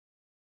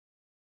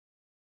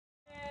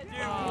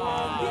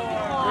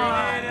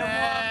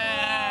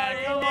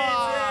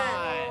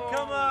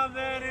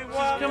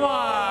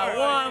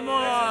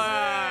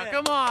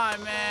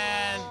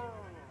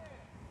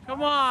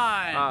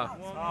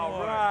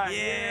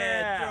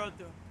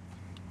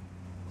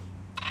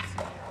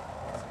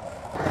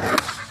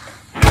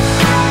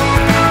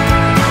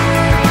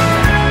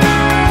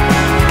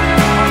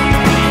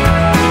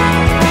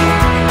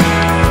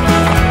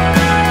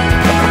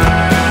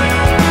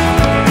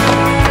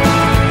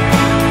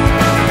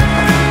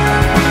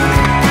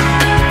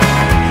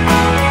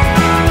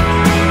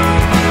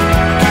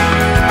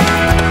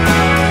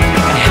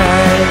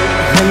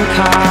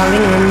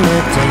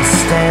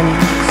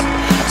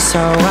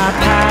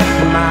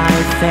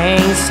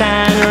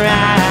and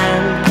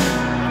ran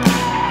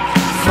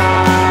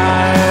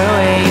far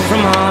away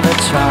from all the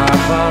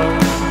trouble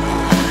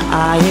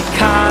I had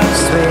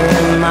caused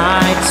with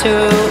my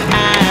two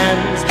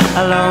hands.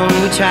 Alone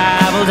we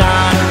traveled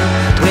on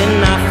with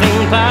nothing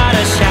but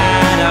a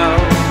shadow.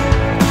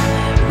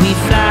 We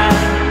fled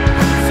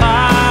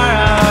far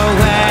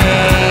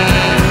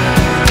away.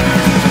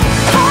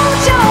 Hold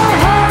your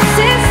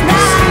horses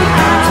now. Sleep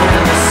until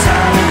the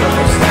sun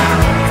goes down.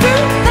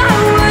 Through the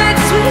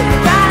woods we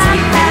ride.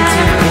 Deep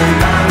into the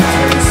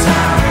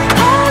mountainside.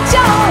 Hold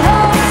your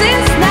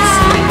horses now.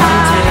 Sleep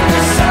until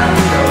the sun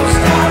goes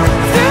down.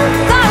 Through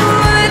the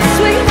woods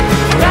we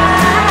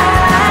ride.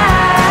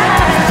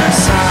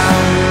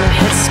 Some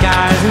hit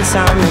scars and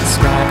some hit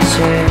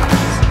scratches.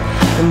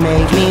 It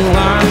made me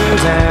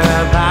wonder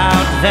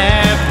about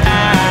their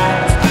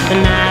past.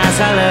 And as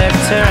I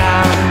looked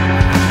around,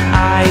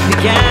 I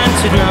began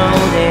to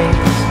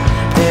notice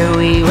that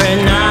we were